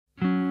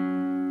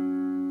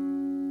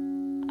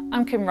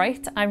I'm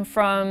Wright. I'm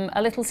from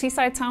a little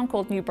seaside town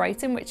called New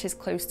Brighton, which is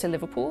close to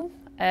Liverpool.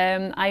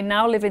 I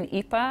now live in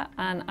Ypres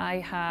and I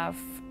have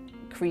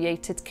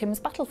created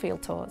Kim's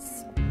battlefield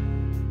tours.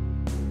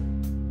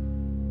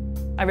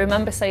 I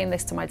remember saying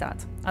this to my dad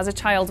as a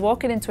child,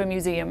 walking into a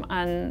museum,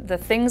 and the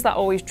things that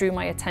always drew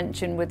my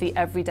attention were the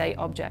everyday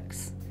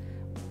objects.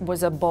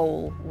 Was a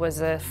bowl,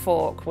 was a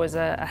fork, was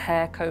a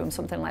hair comb,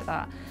 something like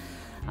that.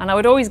 And I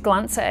would always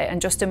glance at it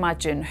and just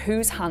imagine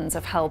whose hands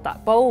have held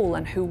that bowl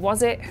and who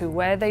was it, who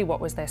were they, what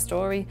was their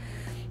story.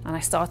 And I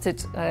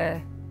started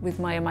with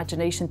my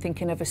imagination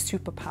thinking of a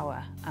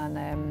superpower.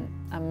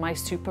 And my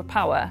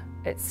superpower,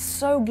 it's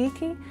so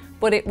geeky,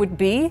 but it would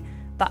be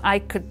that I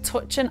could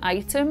touch an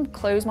item,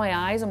 close my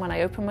eyes, and when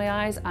I open my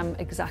eyes, I'm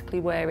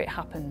exactly where it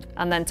happened.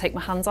 And then take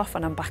my hands off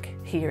and I'm back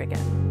here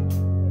again.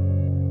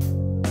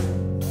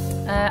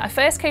 I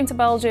first came to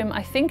Belgium,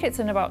 I think it's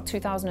in about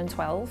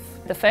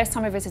 2012. The first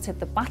time I visited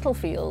the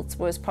battlefields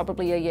was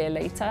probably a year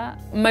later.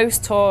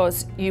 Most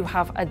tours, you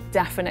have a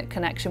definite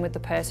connection with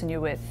the person you're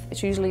with.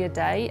 It's usually a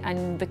day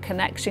and the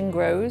connection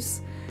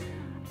grows.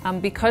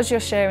 And because you're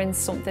sharing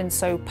something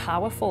so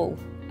powerful,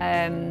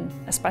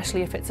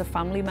 especially if it's a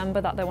family member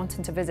that they're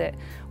wanting to visit,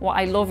 what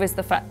I love is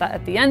the fact that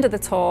at the end of the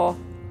tour,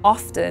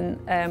 often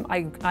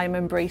I'm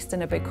embraced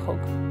in a big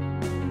hug.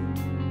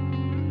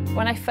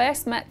 When I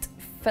first met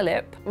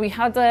Philip, we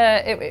had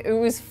it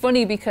was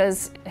funny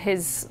because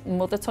his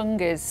mother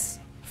tongue is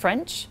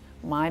French,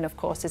 mine of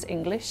course is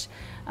English,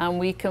 and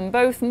we can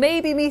both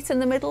maybe meet in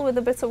the middle with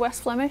a bit of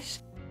West Flemish.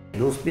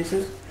 Those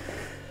pieces,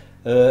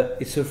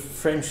 it's a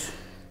French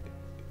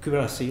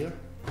cuirassier.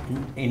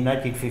 In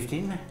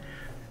 1915,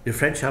 the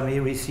French army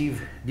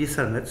received these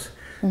helmets,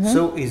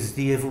 so is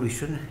the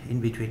evolution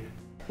in between.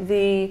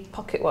 The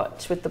pocket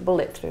watch with the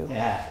bullet through.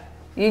 Yeah.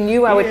 You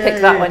knew I would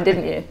pick that one,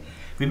 didn't you?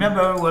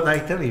 Remember what I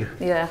tell you?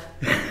 Yeah,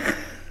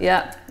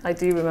 yeah, I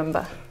do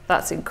remember.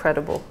 That's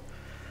incredible.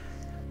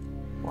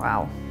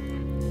 Wow.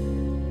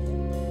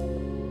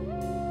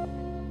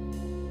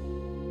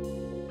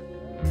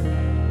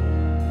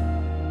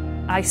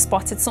 I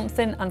spotted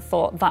something and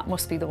thought that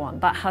must be the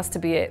one. That has to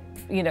be it.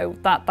 You know,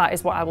 that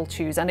is what I will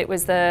choose. And it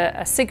was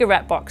a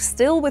cigarette box,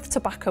 still with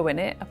tobacco in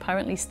it,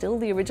 apparently still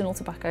the original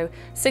tobacco,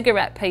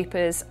 cigarette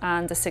papers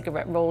and a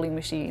cigarette rolling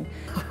machine.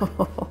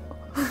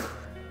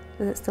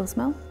 Does it still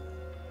smell?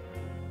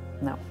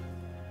 No,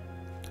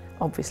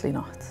 obviously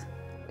not.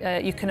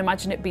 You can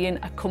imagine it being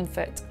a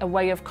comfort, a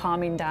way of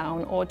calming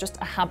down, or just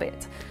a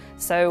habit.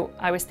 So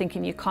I was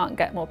thinking you can't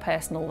get more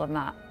personal than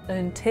that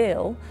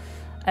until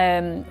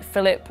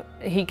Philip,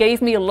 he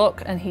gave me a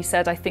look and he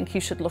said, I think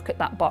you should look at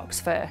that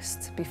box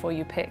first before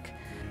you pick.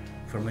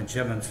 From a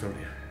German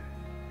soldier.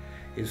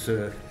 It's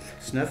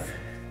snuff.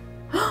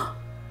 Oh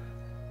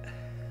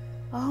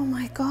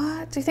my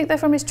God, do you think they're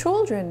from his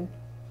children?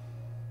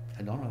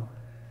 I don't know.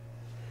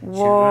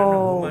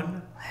 Whoa,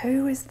 woman,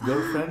 who is that?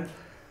 Girlfriend.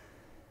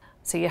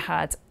 So you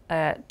had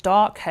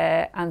dark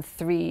hair and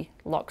 3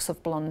 locks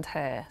of blonde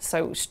hair.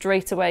 So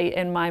straight away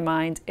in my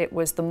mind, it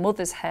was the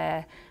mother's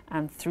hair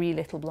and 3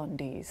 little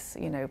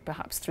blondies, you know,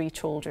 perhaps 3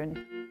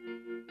 children.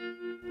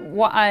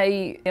 What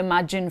I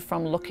imagine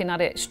from looking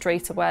at it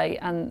straight away,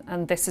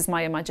 and this is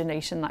my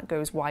imagination that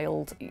goes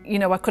wild, you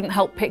know, I couldn't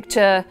help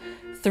picture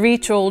 3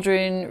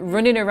 children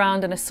running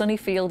around in a sunny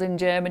field in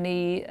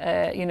Germany,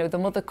 you know, the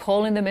mother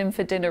calling them in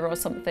for dinner or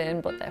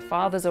something, but their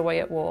father's away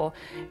at war.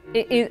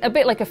 It is a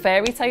bit like a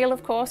fairy tale,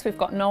 of course. We've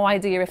got no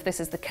idea if this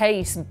is the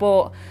case,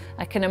 but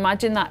I can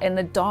imagine that in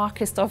the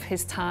darkest of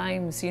his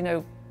times, you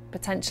know,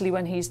 potentially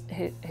when his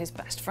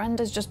best friend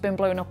has just been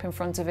blown up in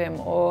front of him,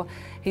 or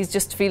he's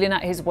just feeling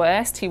at his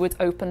worst, he would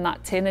open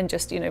that tin and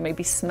just, you know,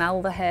 maybe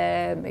smell the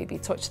hair, maybe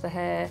touch the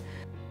hair.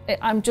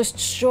 I'm just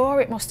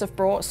sure it must have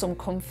brought some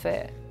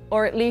comfort,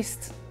 or at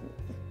least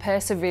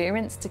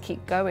perseverance to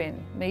keep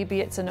going.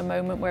 Maybe it's in a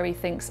moment where he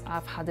thinks,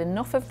 I've had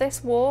enough of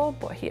this war,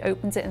 but he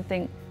opens it and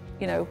thinks,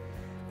 you know,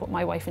 but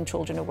my wife and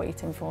children are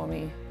waiting for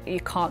me.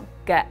 You can't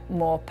get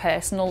more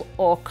personal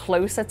or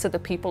closer to the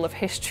people of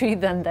history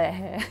than their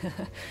hair.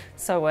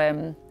 So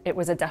it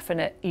was a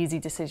definite easy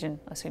decision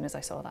as soon as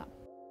I saw that.